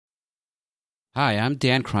Hi, I'm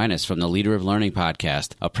Dan Kreines from the Leader of Learning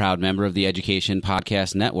podcast, a proud member of the Education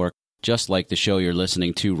Podcast Network, just like the show you're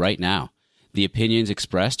listening to right now. The opinions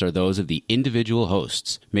expressed are those of the individual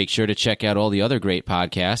hosts. Make sure to check out all the other great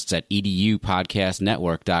podcasts at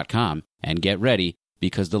edupodcastnetwork.com and get ready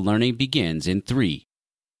because the learning begins in 3,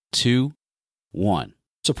 2, 1.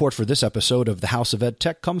 Support for this episode of the House of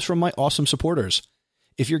EdTech comes from my awesome supporters.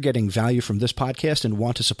 If you're getting value from this podcast and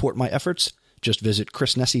want to support my efforts, just visit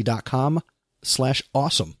chrisnessy.com/awesome.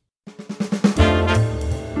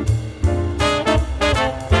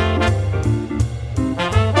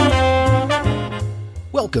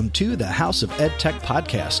 Welcome to the House of EdTech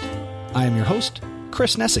podcast. I am your host,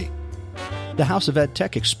 Chris Nessy. The House of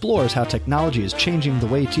EdTech explores how technology is changing the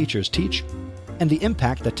way teachers teach and the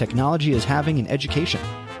impact that technology is having in education.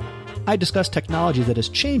 I discuss technology that is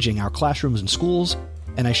changing our classrooms and schools,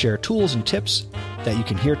 and I share tools and tips that you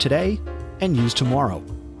can hear today and use tomorrow.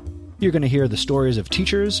 You're going to hear the stories of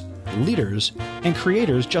teachers, leaders, and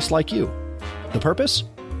creators just like you. The purpose?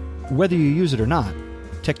 Whether you use it or not,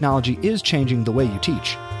 technology is changing the way you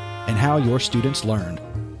teach and how your students learn.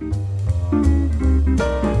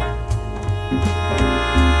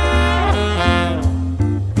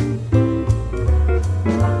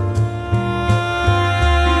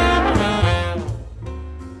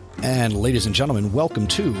 And ladies and gentlemen, welcome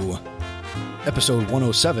to episode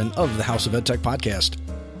 107 of the House of EdTech podcast.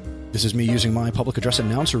 This is me using my public address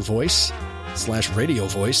announcer voice / radio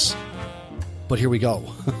voice. But here we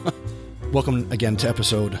go. Welcome again to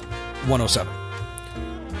episode 107.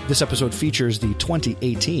 This episode features the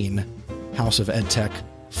 2018 House of EdTech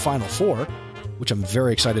Final Four, which I'm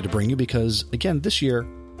very excited to bring you because, again, this year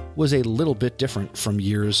was a little bit different from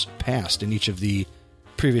years past in each of the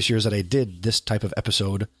previous years that I did this type of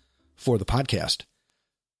episode for the podcast.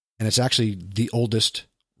 And it's actually the oldest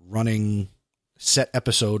running set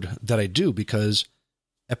episode that I do because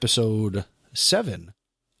episode 7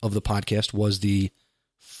 of the podcast was the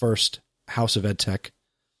first House of EdTech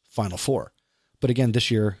Final Four. But again, this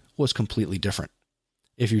year was completely different.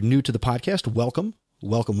 If you're new to the podcast, welcome.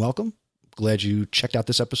 Glad you checked out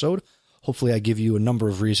this episode. Hopefully I give you a number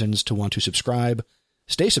of reasons to want to subscribe,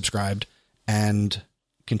 stay subscribed, and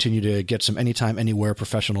continue to get some anytime, anywhere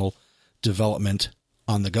professional development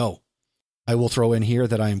on the go. I will throw in here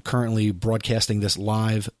that I am currently broadcasting this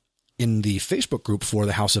live in the Facebook group for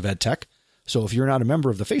the House of EdTech. So if you're not a member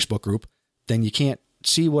of the Facebook group, then you can't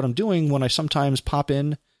see what I'm doing when I sometimes pop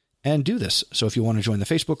in and do this. So if you want to join the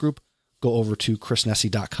Facebook group, go over to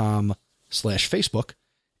chrisnessy.com/Facebook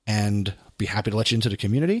and be happy to let you into the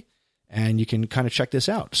community and you can kind of check this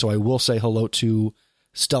out. So I will say hello to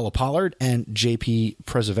Stella Pollard and JP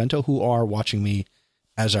Presevento who are watching me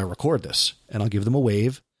as I record this, and I'll give them a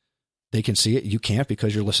wave. They can see it. You can't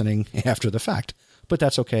because you're listening after the fact, but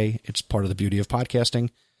that's okay. It's part of the beauty of podcasting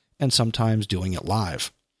and sometimes doing it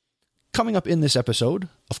live. Coming up in this episode,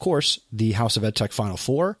 of course, the House of EdTech Final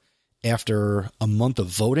Four. After a month of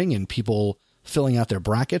voting and people filling out their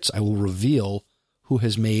brackets, I will reveal who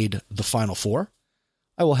has made the Final Four.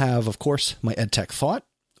 I will have, of course, my EdTech thought,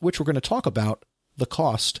 which we're going to talk about the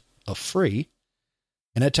cost of free.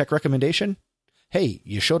 An EdTech recommendation? Hey,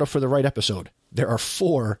 you showed up for the right episode. There are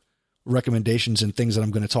 4 recommendations and things that I'm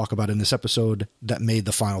going to talk about in this episode that made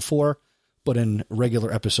the Final Four, but in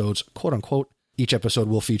regular episodes, quote unquote, each episode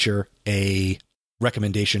will feature a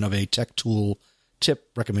recommendation of a tech tool, tip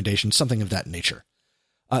recommendation, something of that nature.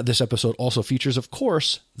 This episode also features, of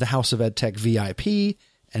course, the House of EdTech VIP,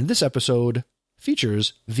 and this episode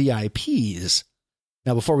features VIPs.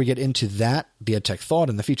 Now, before we get into that, the EdTech thought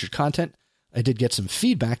and the featured content, I did get some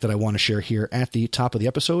feedback that I want to share here at the top of the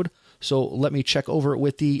episode, so let me check over it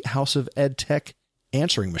with the House of EdTech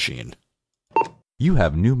answering machine. You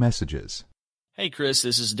have new messages. Hey, Chris,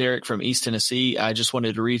 this is Derek from East Tennessee. I just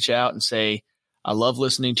wanted to reach out and say I love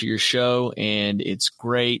listening to your show, and it's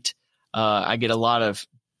great. I get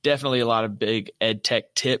definitely a lot of big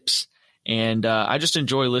EdTech tips, and I just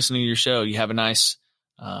enjoy listening to your show. You have a nice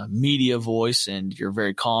media voice, and you're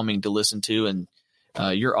very calming to listen to, and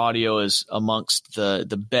your audio is amongst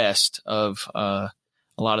the best of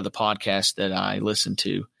a lot of the podcasts that I listen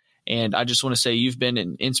to. And I just want to say you've been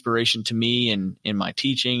an inspiration to me in my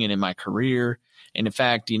teaching and in my career. And in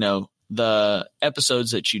fact, the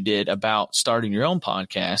episodes that you did about starting your own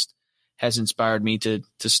podcast has inspired me to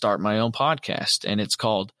start my own podcast. And it's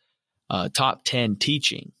called Top 10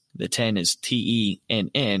 Teaching. The 10 is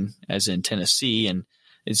TENN, as in Tennessee. And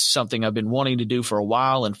it's something I've been wanting to do for a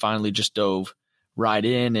while and finally just dove right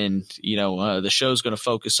in. And, the show's going to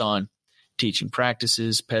focus on teaching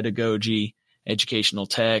practices, pedagogy, educational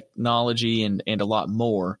technology, and a lot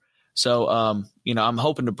more. So, I'm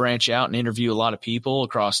hoping to branch out and interview a lot of people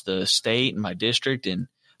across the state and my district, and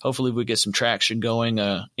hopefully we get some traction going,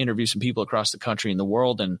 interview some people across the country and the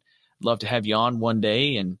world, and I'd love to have you on one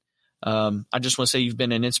day. And I just want to say you've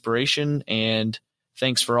been an inspiration, and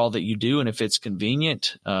thanks for all that you do. And if it's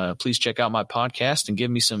convenient, please check out my podcast and give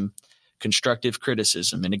me some constructive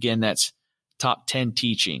criticism. And again, that's Top 10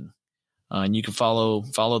 Teaching. And you can follow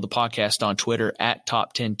the podcast on Twitter at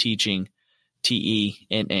Top 10 Teaching,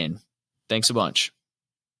 TENN. Thanks a bunch.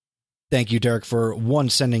 Thank you, Derek, for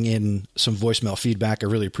sending in some voicemail feedback. I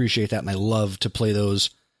really appreciate that, and I love to play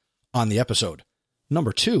those on the episode.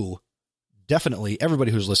 Number 2, definitely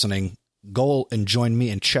everybody who's listening, go and join me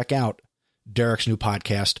and check out Derek's new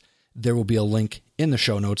podcast. There will be a link in the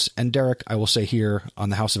show notes. And Derek, I will say here on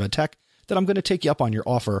the House of EdTech that I'm going to take you up on your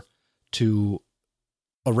offer to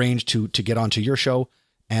arrange to get onto your show.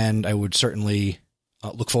 And I would certainly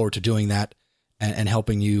look forward to doing that and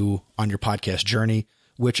helping you on your podcast journey,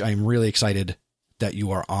 which I'm really excited that you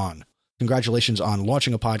are on. Congratulations on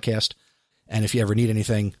launching a podcast. And if you ever need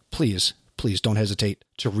anything, please don't hesitate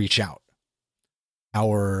to reach out.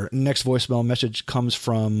 Our next voicemail message comes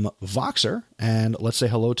from Voxer, and let's say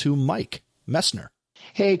hello to Mike Messner.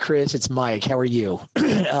 Hey, Chris, it's Mike. How are you?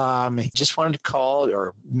 Just wanted to call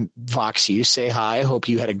or Vox you, say hi. Hope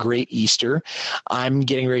you had a great Easter. I'm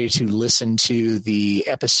getting ready to listen to the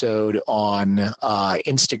episode on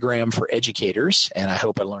Instagram for educators, and I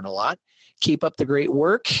hope I learn a lot. Keep up the great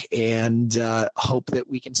work, and hope that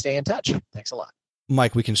we can stay in touch. Thanks a lot.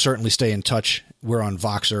 Mike, we can certainly stay in touch. We're on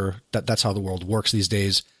Voxer. That's how the world works these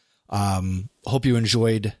days. Hope you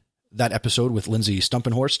enjoyed that episode with Lindsay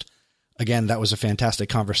Stumpenhorst. Again, that was a fantastic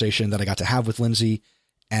conversation that I got to have with Lindsay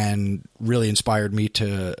and really inspired me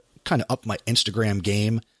to kind of up my Instagram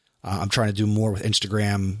game. I'm trying to do more with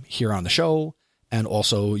Instagram here on the show and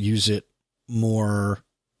also use it more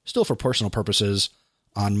still for personal purposes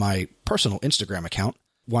on my personal Instagram account.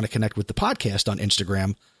 Want to connect with the podcast on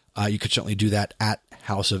Instagram? You could certainly do that at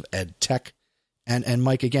House of EdTech. And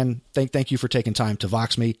Mike, again, thank you for taking time to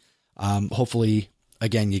Vox me. Hopefully,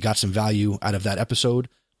 again, you got some value out of that episode.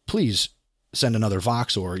 Please send another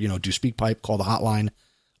Vox or, do SpeakPipe, call the hotline.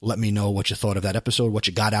 Let me know what you thought of that episode, what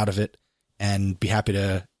you got out of it, and be happy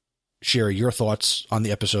to share your thoughts on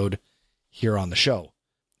the episode here on the show.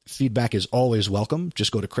 Feedback is always welcome.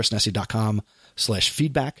 Just go to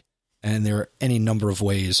chrisnessy.com/feedback, and there are any number of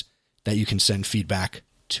ways that you can send feedback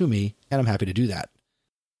to me, and I'm happy to do that.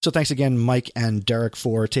 So thanks again, Mike and Derek,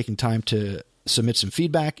 for taking time to submit some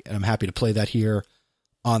feedback, and I'm happy to play that here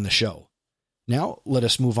on the show. Now, let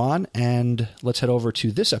us move on, and let's head over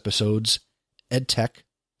to this episode's EdTech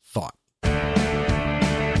Thought.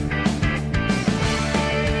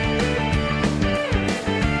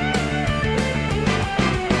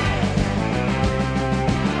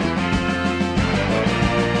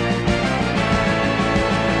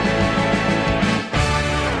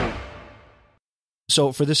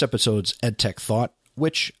 So for this episode's EdTech Thought,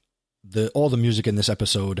 which all the music in this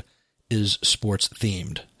episode is sports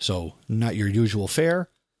themed, so not your usual fare.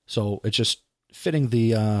 So it's just fitting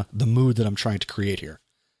the mood that I'm trying to create here.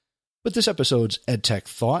 But this episode's EdTech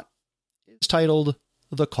Thought is titled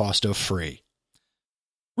 "The Cost of Free."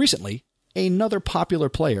 Recently, another popular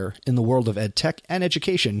player in the world of EdTech and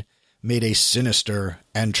education made a sinister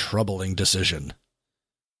and troubling decision.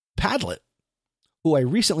 Padlet, who I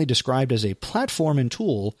recently described as a platform and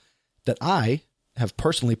tool that I have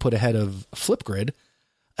personally put ahead of Flipgrid,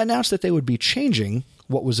 announced that they would be changing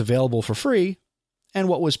what was available for free and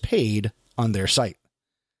what was paid on their site.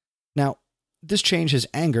 Now, this change has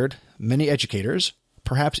angered many educators.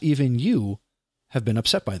 Perhaps even you have been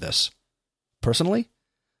upset by this. Personally,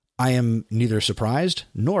 I am neither surprised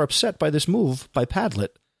nor upset by this move by Padlet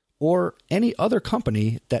or any other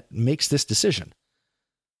company that makes this decision.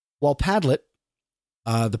 While Padlet,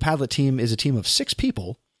 the Padlet team is a team of 6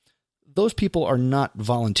 people, those people are not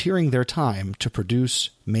volunteering their time to produce,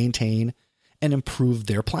 maintain, and improve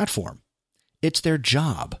their platform. It's their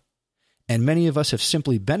job, and many of us have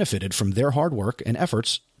simply benefited from their hard work and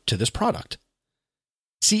efforts to this product.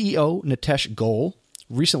 CEO Nitesh Goel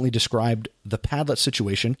recently described the Padlet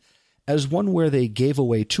situation as one where they gave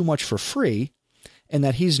away too much for free and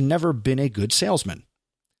that he's never been a good salesman.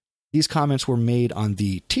 These comments were made on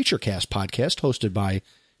the TeacherCast podcast hosted by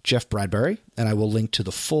Jeff Bradbury, and I will link to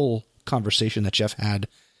the full conversation that Jeff had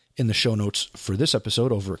in the show notes for this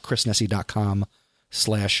episode over at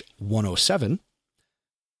chrisnessy.com/107.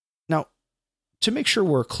 Now, to make sure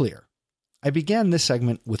we're clear, I began this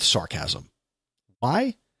segment with sarcasm.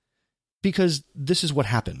 Why? Because this is what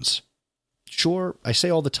happens. Sure, I say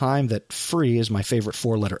all the time that free is my favorite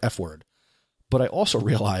 4-letter F word, but I also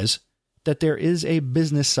realize that there is a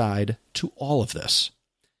business side to all of this.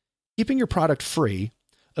 Keeping your product free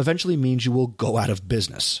eventually means you will go out of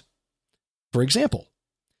business. For example,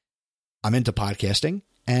 I'm into podcasting,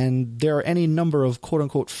 and there are any number of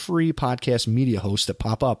quote-unquote free podcast media hosts that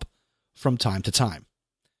pop up from time to time.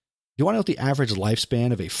 You want to know what the average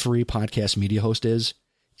lifespan of a free podcast media host is?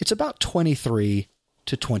 It's about 23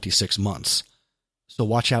 to 26 months. So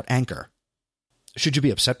watch out, Anchor. Should you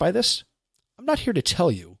be upset by this? I'm not here to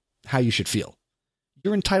tell you how you should feel.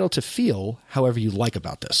 You're entitled to feel however you like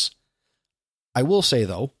about this. I will say,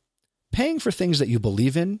 though, paying for things that you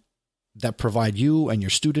believe in, that provide you and your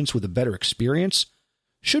students with a better experience,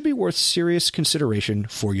 should be worth serious consideration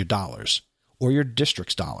for your dollars, or your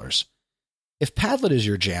district's dollars. If Padlet is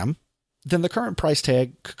your jam, then the current price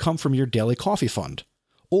tag could come from your daily coffee fund,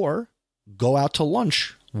 or go out to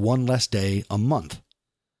lunch one less day a month.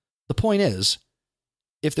 The point is,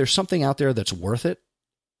 if there's something out there that's worth it,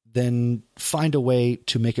 then find a way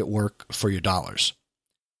to make it work for your dollars.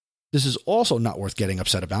 This is also not worth getting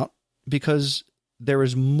upset about, because there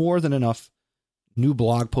is more than enough new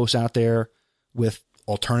blog posts out there with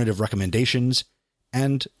alternative recommendations,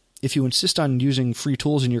 and if you insist on using free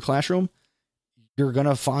tools in your classroom, you're going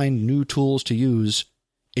to find new tools to use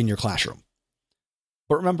in your classroom.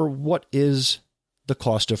 But remember, what is the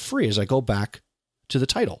cost of free? As I go back to the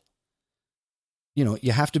title,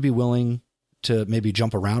 you have to be willing to maybe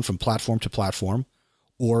jump around from platform to platform,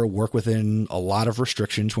 or work within a lot of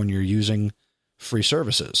restrictions when you're using free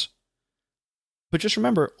services. But just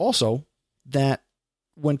remember also that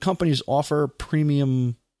when companies offer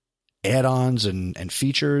premium add-ons and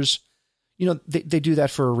features, they do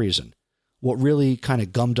that for a reason. What really kind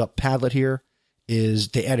of gummed up Padlet here is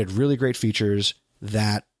they added really great features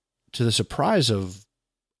that, to the surprise of,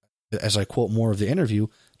 as I quote more of the interview,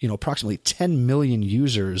 approximately 10 million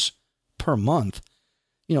users per month,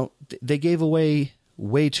 they gave away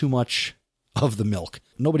way too much of the milk.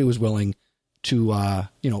 Nobody was willing to,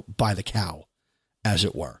 buy the cow, as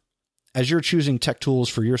it were. As you're choosing tech tools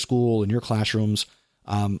for your school and your classrooms,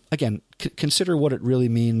 again, consider what it really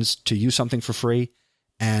means to use something for free,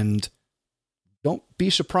 and don't be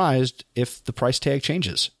surprised if the price tag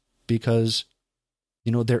changes, because,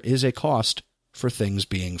 there is a cost for things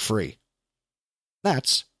being free.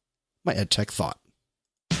 That's my EdTech thought.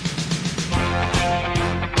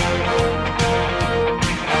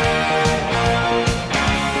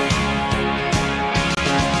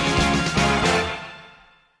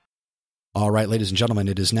 All right, ladies and gentlemen,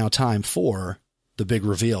 it is now time for the big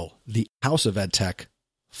reveal, the House of EdTech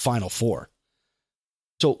Final Four.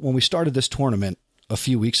 So when we started this tournament a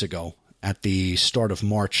few weeks ago, at the start of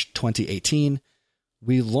March 2018,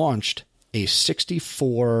 we launched a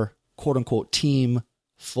 64 quote-unquote team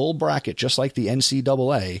full bracket, just like the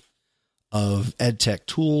NCAA, of EdTech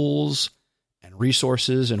tools and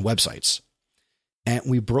resources and websites. And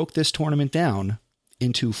we broke this tournament down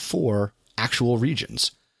into 4 actual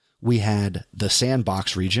regions. We had the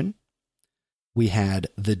sandbox region, we had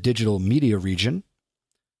the digital media region,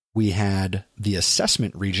 we had the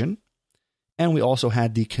assessment region, and we also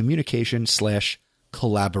had the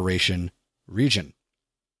communication/collaboration region.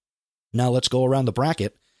 Now let's go around the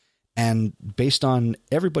bracket, and based on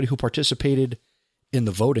everybody who participated in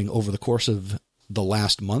the voting over the course of the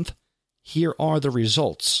last month, here are the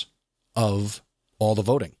results of all the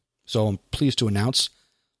voting. So I'm pleased to announce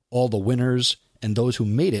all the winners and those who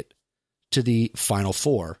made it to the Final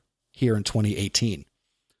Four here in 2018.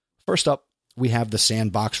 First up, we have the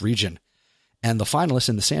Sandbox region, and the finalists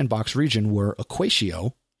in the Sandbox region were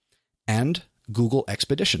Equatio and Google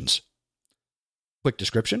Expeditions. Quick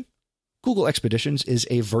description: Google Expeditions is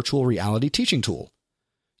a virtual reality teaching tool.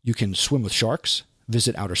 You can swim with sharks,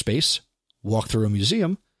 visit outer space, walk through a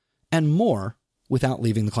museum, and more without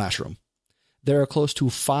leaving the classroom. There are close to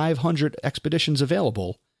 500 expeditions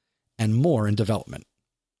available and more in development.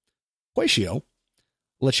 Equatio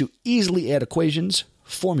lets you easily add equations,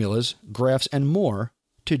 formulas, graphs, and more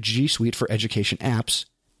to G Suite for Education apps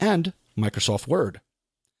and Microsoft Word.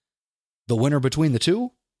 The winner between the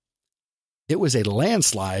two? It was a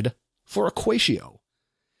landslide for Equatio.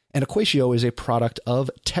 And Equatio is a product of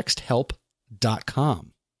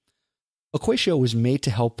TextHelp.com. Equatio was made to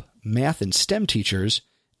help math and STEM teachers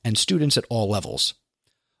and students at all levels.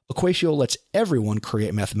 Equatio lets everyone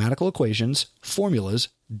create mathematical equations, formulas,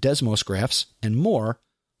 Desmos graphs, and more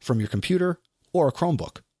from your computer or a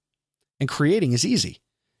Chromebook. And creating is easy.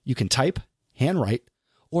 You can type, handwrite,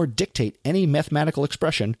 or dictate any mathematical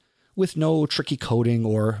expression with no tricky coding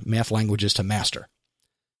or math languages to master.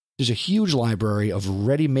 There's a huge library of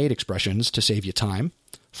ready-made expressions to save you time,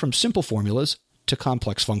 from simple formulas to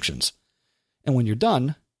complex functions. And when you're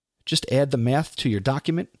done, Just add the math to your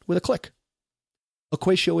document with a click.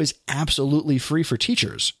 Equatio is absolutely free for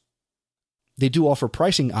teachers. They do offer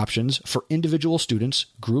pricing options for individual students,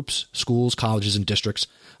 groups, schools, colleges, and districts,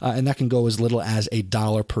 and that can go as little as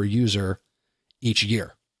 $1 per user each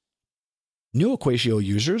year. New Equatio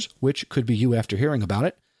users, which could be you after hearing about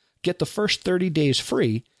it, get the first 30 days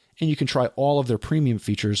free, and you can try all of their premium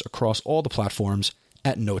features across all the platforms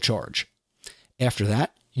at no charge. After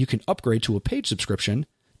that, you can upgrade to a paid subscription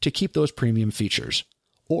to keep those premium features,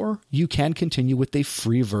 or you can continue with the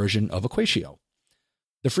free version of Equatio.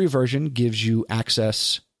 The free version gives you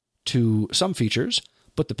access to some features,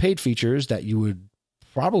 but the paid features that you would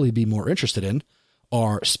probably be more interested in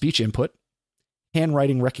are speech input,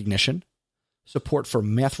 handwriting recognition, support for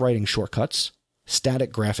math writing shortcuts,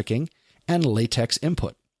 static graphicking, and latex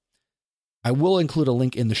input. I will include a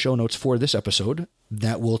link in the show notes for this episode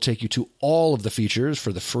that will take you to all of the features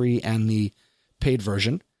for the free and the paid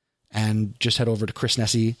version, and just head over to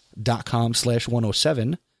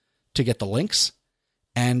chrisnessy.com/107 to get the links.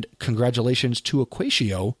 And congratulations to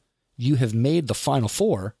Equatio, you have made the Final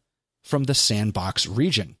Four from the Sandbox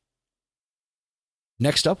region.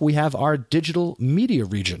 Next up, we have our digital media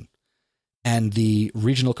region. And the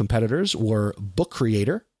regional competitors were Book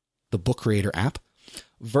Creator, the Book Creator app,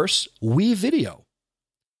 versus WeVideo.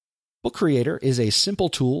 Book Creator is a simple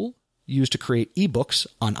tool used to create ebooks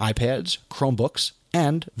on iPads, Chromebooks,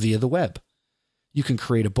 and via the web. You can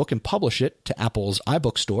create a book and publish it to Apple's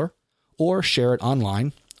iBook store, or share it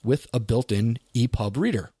online with a built-in EPUB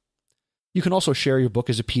reader. You can also share your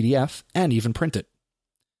book as a PDF and even print it.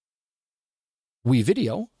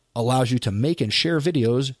 WeVideo allows you to make and share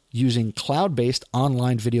videos using cloud-based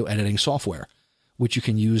online video editing software, which you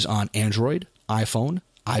can use on Android, iPhone,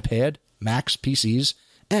 iPad, Macs, PCs,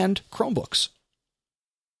 and Chromebooks.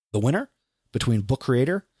 The winner between Book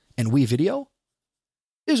Creator and WeVideo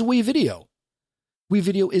is WeVideo.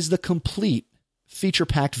 WeVideo is the complete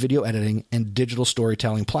feature-packed video editing and digital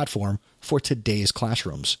storytelling platform for today's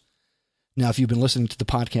classrooms. Now, if you've been listening to the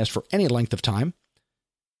podcast for any length of time,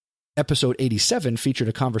 episode 87 featured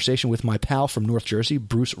a conversation with my pal from North Jersey,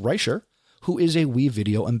 Bruce Reicher, who is a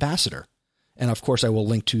WeVideo ambassador. And of course, I will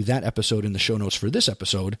link to that episode in the show notes for this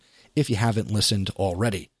episode if you haven't listened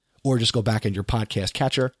already. Or just go back in your podcast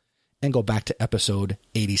catcher and go back to episode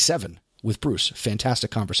 87 with Bruce.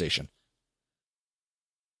 Fantastic conversation.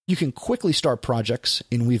 You can quickly start projects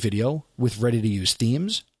in WeVideo with ready-to-use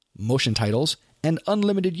themes, motion titles, and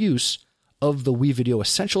unlimited use of the WeVideo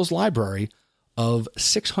Essentials library of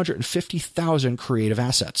 650,000 creative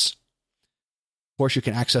assets. Of course, you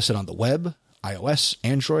can access it on the web, iOS,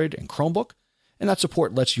 Android, and Chromebook, and that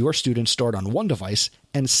support lets your students start on one device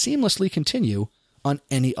and seamlessly continue on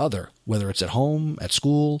any other, whether it's at home, at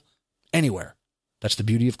school, anywhere. That's the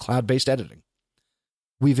beauty of cloud-based editing.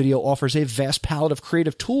 WeVideo offers a vast palette of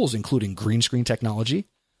creative tools, including green screen technology,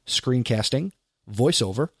 screencasting,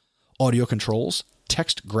 voiceover, audio controls,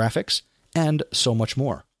 text graphics, and so much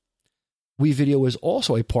more. WeVideo is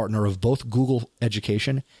also a partner of both Google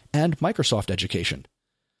Education and Microsoft Education.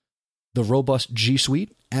 The robust G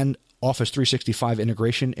Suite and Office 365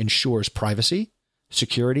 integration ensures privacy,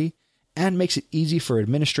 security, and makes it easy for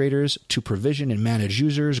administrators to provision and manage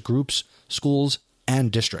users, groups, schools,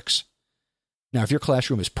 and districts. Now, if your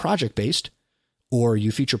classroom is project-based, or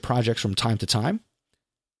you feature projects from time to time,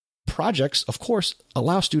 projects, of course,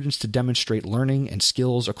 allow students to demonstrate learning and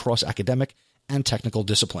skills across academic and technical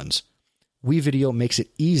disciplines. WeVideo makes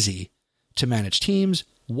it easy to manage teams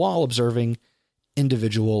while observing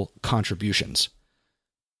individual contributions.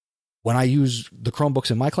 When I use the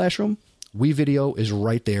Chromebooks in my classroom, WeVideo is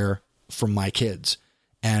right there for my kids.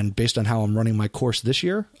 And based on how I'm running my course this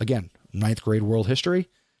year, again, 9th grade world history,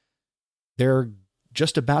 they're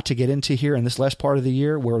just about to get into here in this last part of the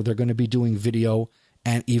year where they're going to be doing video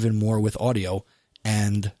and even more with audio.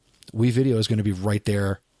 And WeVideo is going to be right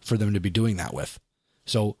there for them to be doing that with.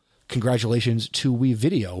 So congratulations to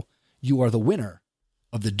WeVideo. You are the winner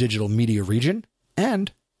of the digital media region,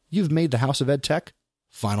 and you've made the House of EdTech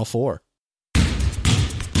Final Four.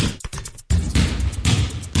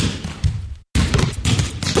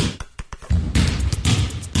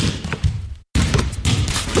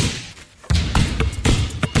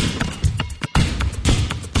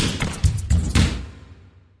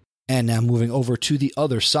 And now moving over to the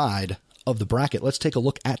other side of the bracket, let's take a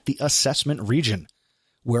look at the assessment region,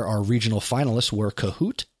 where our regional finalists were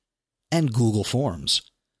Kahoot and Google Forms.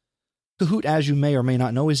 Kahoot, as you may or may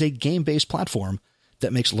not know, is a game-based platform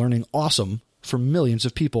that makes learning awesome for millions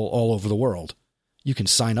of people all over the world. You can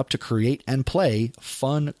sign up to create and play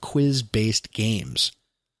fun quiz-based games.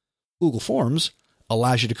 Google Forms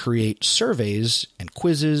allows you to create surveys and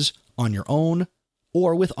quizzes on your own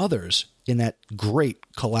or with others in that great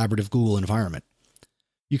collaborative Google environment.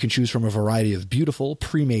 You can choose from a variety of beautiful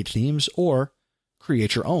pre-made themes or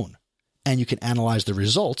create your own. And you can analyze the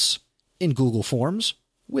results in Google Forms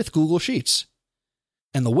with Google Sheets.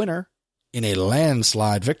 And the winner, in a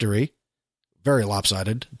landslide victory, very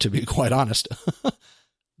lopsided to be quite honest,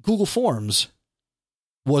 Google Forms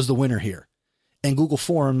was the winner here. And Google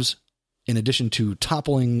Forms, in addition to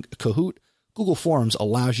toppling Kahoot, Google Forms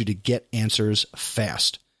allows you to get answers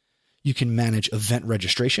fast. You can manage event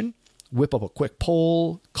registration, whip up a quick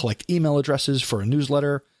poll, collect email addresses for a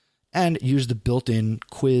newsletter, and use the built-in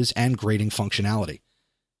quiz and grading functionality.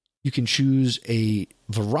 You can choose a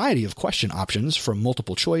variety of question options from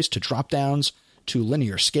multiple choice to drop-downs to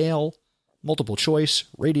linear scale, multiple choice,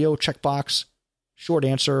 radio, checkbox, short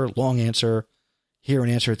answer, long answer, here an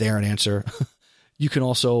answer, there an answer. You can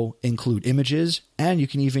also include images, and you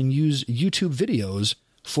can even use YouTube videos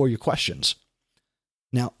for your questions.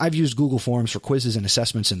 Now, I've used Google Forms for quizzes and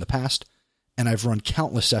assessments in the past, and I've run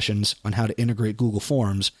countless sessions on how to integrate Google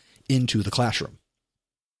Forms into the classroom.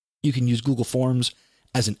 You can use Google Forms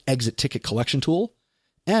as an exit ticket collection tool,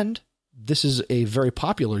 and this is a very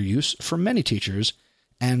popular use for many teachers,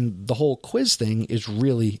 and the whole quiz thing is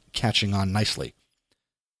really catching on nicely.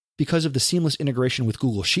 Because of the seamless integration with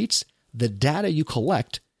Google Sheets, the data you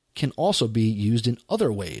collect can also be used in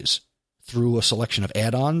other ways through a selection of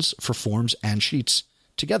add-ons for forms and sheets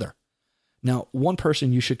together. Now, one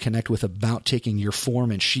person you should connect with about taking your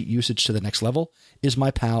form and sheet usage to the next level is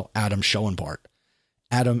my pal, Adam Schoenbart.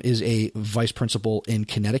 Adam is a vice principal in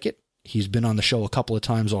Connecticut. He's been on the show a couple of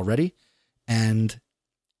times already, and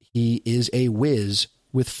he is a whiz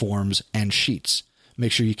with forms and sheets.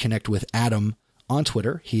 Make sure you connect with Adam on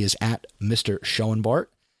Twitter. He is at Mr. Schoenbart,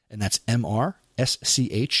 and that's MrSchoenbart.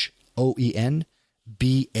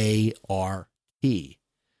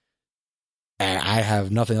 I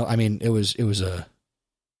have nothing else. I mean, it was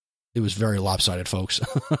very lopsided, folks.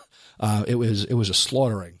 It was a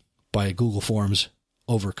slaughtering by Google Forms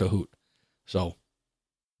over Kahoot. So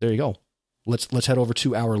there you go. Let's head over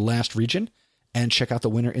to our last region and check out the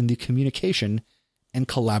winner in the communication and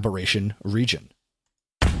collaboration region.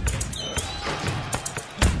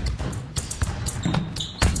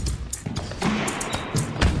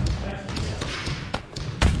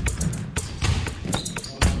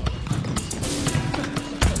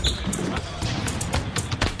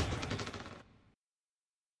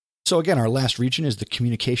 So again, our last region is the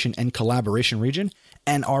communication and collaboration region,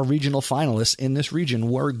 and our regional finalists in this region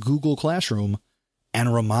were Google Classroom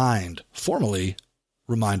and Remind, formerly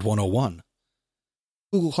Remind 101.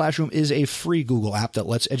 Google Classroom is a free Google app that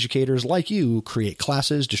lets educators like you create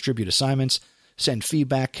classes, distribute assignments, send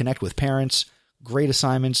feedback, connect with parents, grade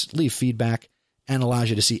assignments, leave feedback, and allows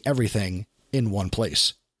you to see everything in one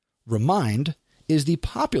place. Remind is the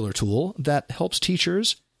popular tool that helps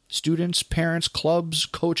teachers, students, parents, clubs,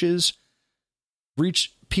 coaches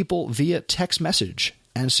reach people via text message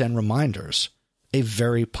and send reminders. A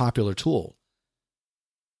very popular tool.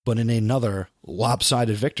 But in another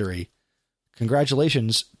lopsided victory,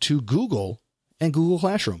 congratulations to Google and Google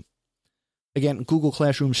Classroom. Again, Google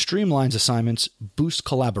Classroom streamlines assignments, boosts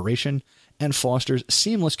collaboration, and fosters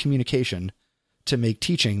seamless communication to make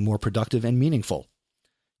teaching more productive and meaningful.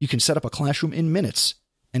 You can set up a classroom in minutes,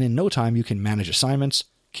 and in no time you can manage assignments,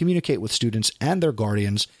 communicate with students and their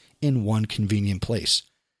guardians in one convenient place.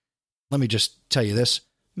 Let me just tell you this.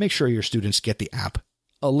 Make sure your students get the app,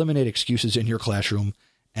 eliminate excuses in your classroom,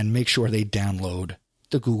 and make sure they download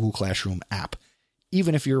the Google Classroom app.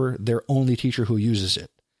 Even if you're their only teacher who uses it,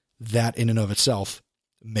 that in and of itself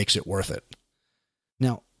makes it worth it.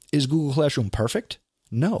 Now, is Google Classroom perfect?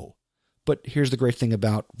 No. But here's the great thing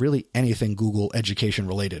about really anything Google education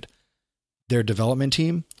related. Their development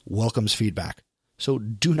team welcomes feedback. So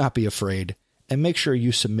do not be afraid, and make sure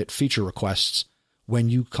you submit feature requests when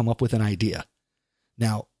you come up with an idea.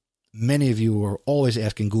 Now, many of you are always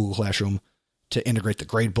asking Google Classroom to integrate the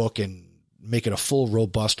gradebook and make it a full,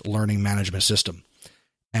 robust learning management system.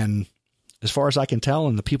 And as far as I can tell,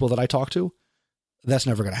 and the people that I talk to, that's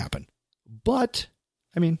never going to happen. But,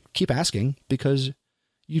 I mean, keep asking, because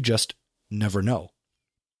you just never know.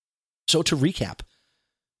 So to recap,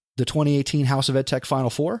 the 2018 House of EdTech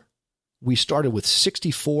Final Four, we started with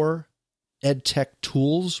 64 EdTech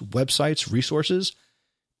tools, websites, resources,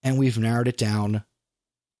 and we've narrowed it down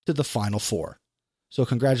to the final four. So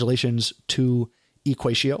congratulations to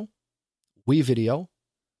Equatio, WeVideo,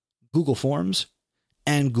 Google Forms,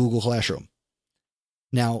 and Google Classroom.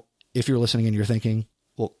 Now, if you're listening and you're thinking,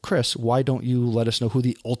 well, Chris, why don't you let us know who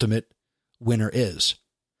the ultimate winner is?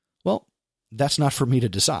 Well, that's not for me to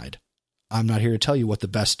decide. I'm not here to tell you what the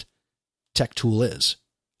best tech tool is.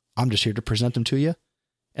 I'm just here to present them to you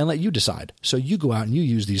and let you decide. So you go out and you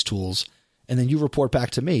use these tools, and then you report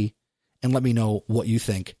back to me and let me know what you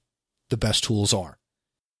think the best tools are.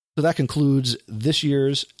 So that concludes this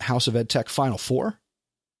year's House of EdTech Final Four.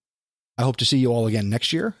 I hope to see you all again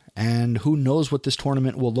next year, and who knows what this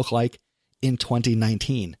tournament will look like in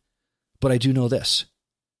 2019. But I do know this.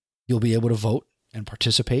 You'll be able to vote and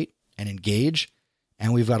participate and engage,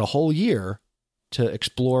 and we've got a whole year to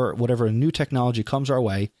explore whatever new technology comes our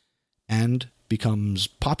way and becomes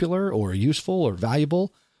popular or useful or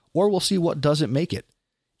valuable, or we'll see what doesn't make it.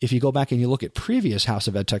 If you go back and you look at previous House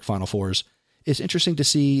of EdTech Final Fours, it's interesting to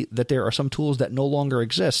see that there are some tools that no longer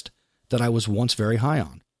exist that I was once very high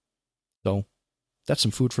on. So that's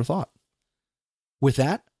some food for thought. With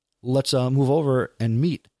that, let's move over and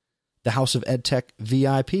meet the House of EdTech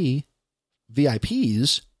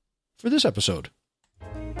VIPs for this episode.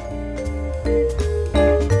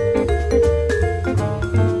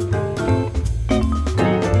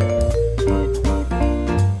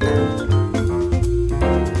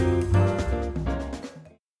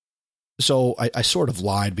 So I sort of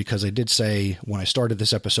lied, because I did say when I started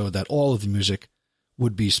this episode that all of the music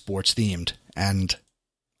would be sports themed, and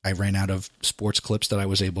I ran out of sports clips that I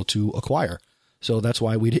was able to acquire. So that's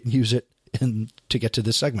why we didn't use it to get to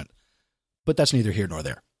this segment. But that's neither here nor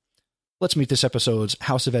there. Let's meet this episode's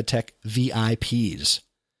House of EdTech VIPs.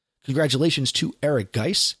 Congratulations to Eric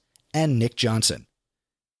Geis and Nick Johnson.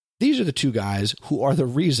 These are the two guys who are the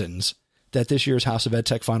reasons that this year's House of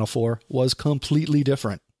EdTech Final Four was completely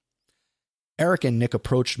different. Eric and Nick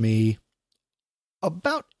approached me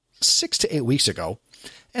about 6 to 8 weeks ago,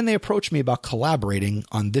 and they approached me about collaborating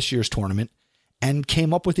on this year's tournament and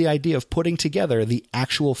came up with the idea of putting together the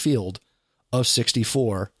actual field of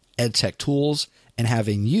 64 EdTech tools and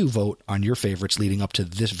having you vote on your favorites leading up to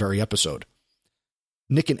this very episode.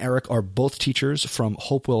 Nick and Eric are both teachers from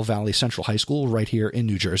Hopewell Valley Central High School right here in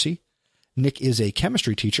New Jersey. Nick is a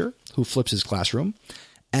chemistry teacher who flips his classroom,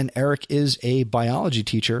 and Eric is a biology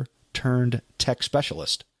teacher turned tech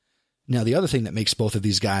specialist. Now, the other thing that makes both of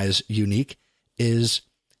these guys unique is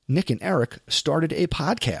Nick and Eric started a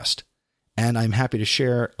podcast, and I'm happy to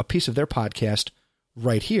share a piece of their podcast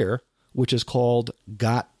right here, which is called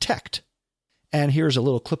Got Teched. And here's a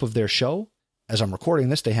little clip of their show. As I'm recording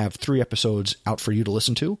this, they have 3 episodes out for you to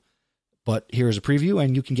listen to, but here's a preview,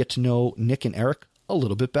 and you can get to know Nick and Eric a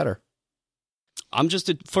little bit better.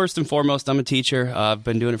 First and foremost, I'm a teacher. I've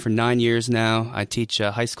been doing it for 9 years now. I teach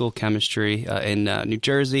high school chemistry in New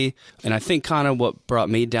Jersey. And I think kind of what brought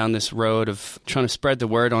me down this road of trying to spread the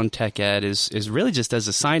word on tech ed is really just as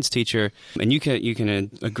a science teacher. And you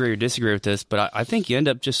can agree or disagree with this, but I think you end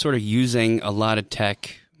up just sort of using a lot of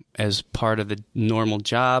tech as part of the normal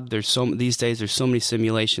job. These days there's so many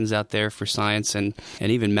simulations out there for science and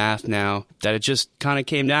even math now that it just kind of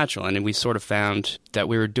came natural. And we sort of found that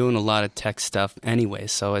we were doing a lot of tech stuff anyway.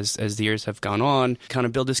 So as the years have gone on, kind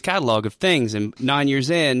of build this catalog of things. And 9 years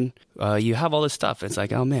in, you have all this stuff. It's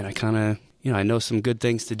like, oh man, I kind of, I know some good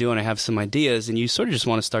things to do and I have some ideas, and you sort of just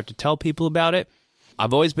want to start to tell people about it.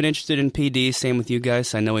 I've always been interested in PD. Same with you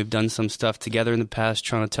guys. I know we've done some stuff together in the past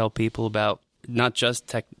trying to tell people about not just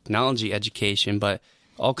technology education, but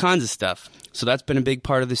all kinds of stuff. So that's been a big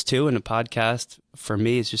part of this too. And a podcast for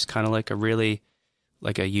me is just kind of like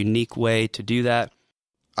a unique way to do that.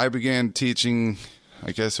 I began teaching,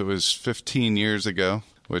 I guess it was 15 years ago,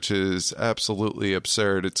 which is absolutely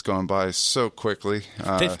absurd. It's gone by so quickly.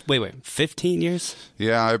 15 years?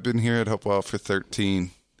 Yeah, I've been here at Hopewell for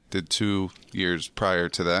 13. Did 2 years prior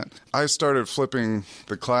to that. I started flipping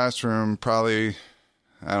the classroom probably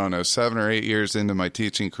 7 or 8 years into my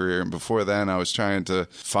teaching career. And before then, I was trying to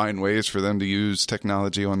find ways for them to use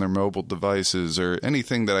technology on their mobile devices or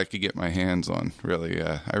anything that I could get my hands on, really.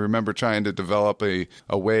 I remember trying to develop a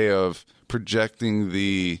way of projecting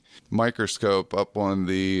the microscope up on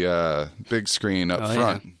the big screen up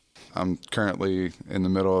front. Yeah. I'm currently in the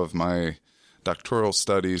middle of my doctoral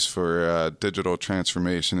studies for digital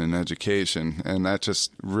transformation in education, and that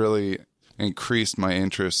just really increased my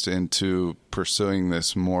interest into pursuing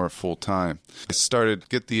this more full time. I started to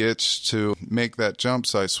get the itch to make that jump,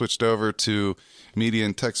 so I switched over to media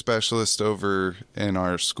and tech specialist over in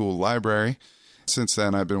our school library. Since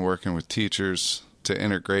then, I've been working with teachers to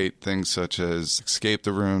integrate things such as escape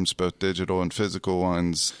the rooms, both digital and physical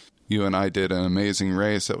ones, you and I did an amazing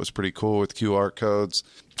race that was pretty cool with QR codes.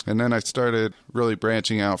 And then I started really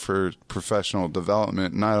branching out for professional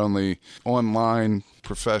development, not only online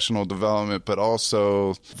professional development, but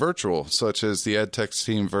also virtual, such as the EdTech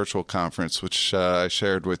Team Virtual Conference, which I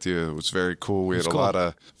shared with you. It was very cool. We had a lot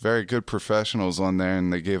of very good professionals on there,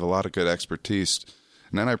 and they gave a lot of good expertise.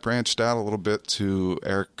 And then I branched out a little bit to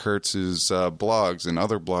Eric Kurtz's blogs and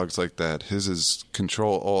other blogs like that. His is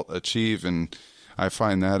Control-Alt-Achieve, and I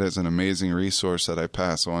find that as an amazing resource that I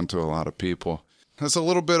pass on to a lot of people. That's a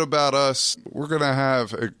little bit about us. We're going to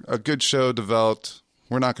have a good show developed.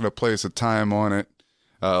 We're not going to place a time on it,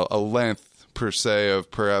 a length per se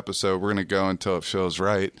of per episode. We're going to go until it feels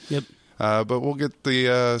right. Yep. But we'll get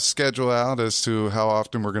the schedule out as to how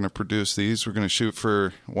often we're going to produce these. We're going to shoot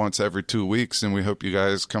for once every 2 weeks, and we hope you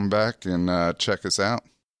guys come back and check us out.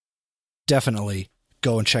 Definitely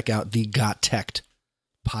go and check out the Got Teched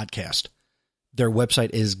podcast. Their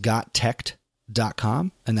website is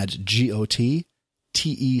gotteched.com, and that's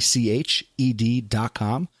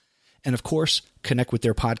GOTTECHED.com. And of course, connect with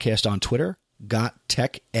their podcast on Twitter. Got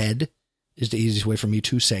Tech Ed is the easiest way for me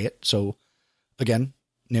to say it. So again,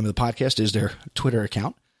 name of the podcast is their Twitter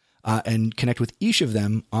account, and connect with each of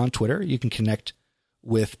them on Twitter. You can connect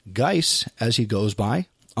with Geis, as he goes by,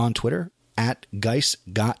 on Twitter, at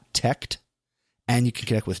GeisGotTeched, and you can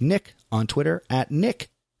connect with Nick on Twitter, at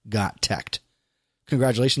NickGotTeched.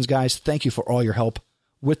 Congratulations, guys. Thank you for all your help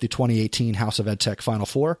with the 2018 House of EdTech Final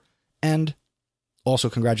Four, and also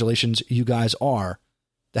congratulations, you guys are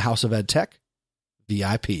the House of EdTech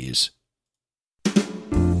VIPs.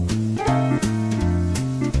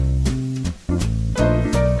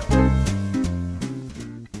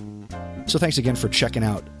 So thanks again for checking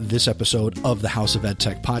out this episode of the House of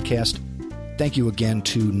EdTech podcast. Thank you again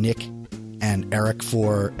to Nick and Eric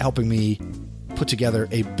for helping me put together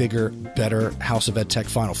a bigger, better House of EdTech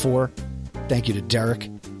Final Four. Thank you to Derek,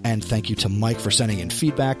 and thank you to Mike for sending in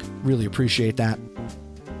feedback. Really appreciate that.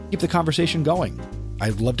 Keep the conversation going.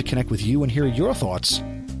 I'd love to connect with you and hear your thoughts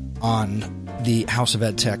on the House of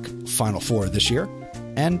EdTech Final Four this year,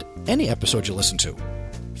 and any episode you listen to.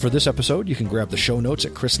 For this episode, you can grab the show notes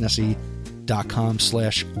at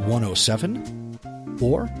chrisnessy.com/107,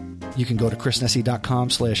 or you can go to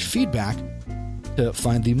chrisnessy.com/feedback to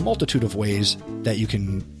find the multitude of ways that you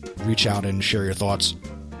can reach out and share your thoughts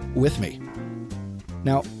with me.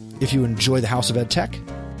 Now, if you enjoy the House of EdTech,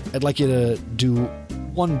 I'd like you to do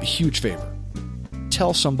one huge favor.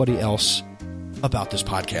 Tell somebody else about this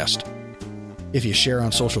podcast. If you share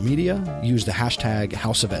on social media, use the hashtag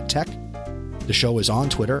House of EdTech. The show is on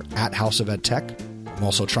Twitter, at House of EdTech. I'm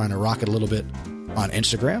also trying to rock it a little bit on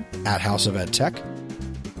Instagram, at House of EdTech.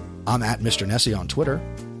 I'm at Mr. Nessie on Twitter.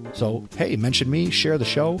 So, hey, mention me, share the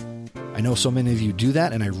show. I know so many of you do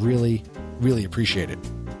that, and I really, really appreciate it.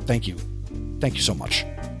 Thank you. Thank you so much.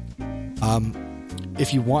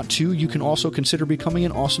 If you want to, you can also consider becoming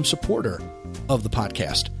an awesome supporter of the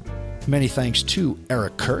podcast. Many thanks to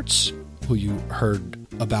Eric Kurtz, who you heard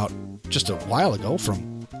about just a while ago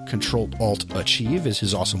from Control-Alt-Achieve is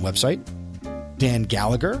his awesome website. Dan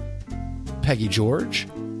Gallagher, Peggy George,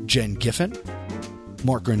 Jen Giffen,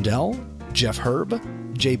 Mark Grindell, Jeff Herb,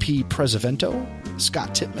 JP Presevento,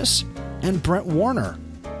 Scott Titmus, and Brent Warner.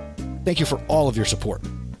 Thank you for all of your support.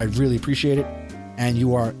 I really appreciate it, and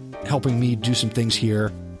you are helping me do some things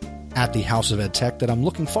here at the House of EdTech that I'm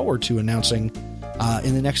looking forward to announcing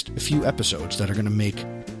in the next few episodes that are going to make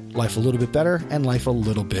life a little bit better and life a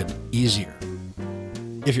little bit easier.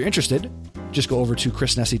 If you're interested, just go over to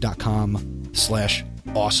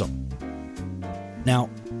chrisnessy.com/awesome. Now,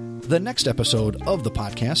 the next episode of the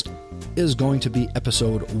podcast is going to be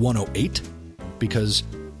episode 108, because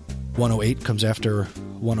 108 comes after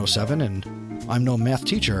 107, and I'm no math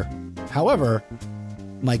teacher. However,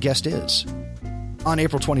 my guest is. On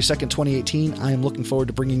April 22nd, 2018, I am looking forward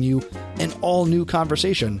to bringing you an all-new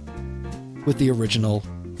conversation with the original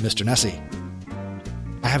Mr. Nessie.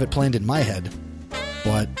 I have it planned in my head,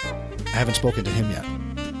 but I haven't spoken to him yet.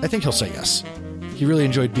 I think he'll say yes. He really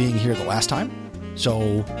enjoyed being here the last time,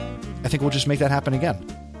 so I think we'll just make that happen again.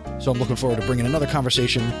 So I'm looking forward to bringing another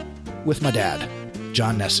conversation with my dad,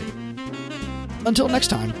 John Nessie. Until next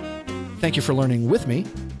time, thank you for learning with me,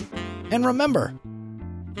 and remember,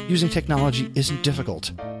 using technology isn't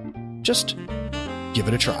difficult. Just give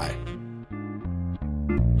it a try.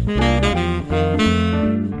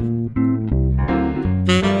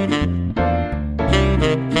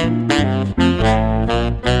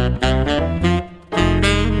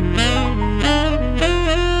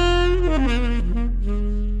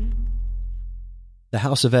 The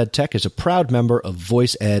House of EdTech is a proud member of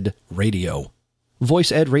Voice Ed Radio.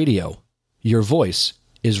 Voice Ed Radio. Your voice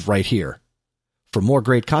is right here. For more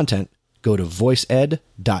great content, go to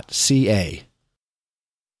voiceed.ca.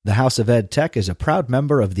 The House of EdTech is a proud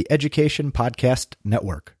member of the Education Podcast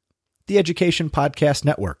Network. The Education Podcast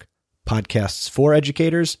Network. Podcasts for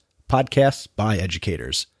educators, podcasts by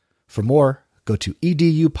educators. For more, go to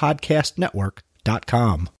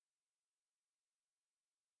edupodcastnetwork.com.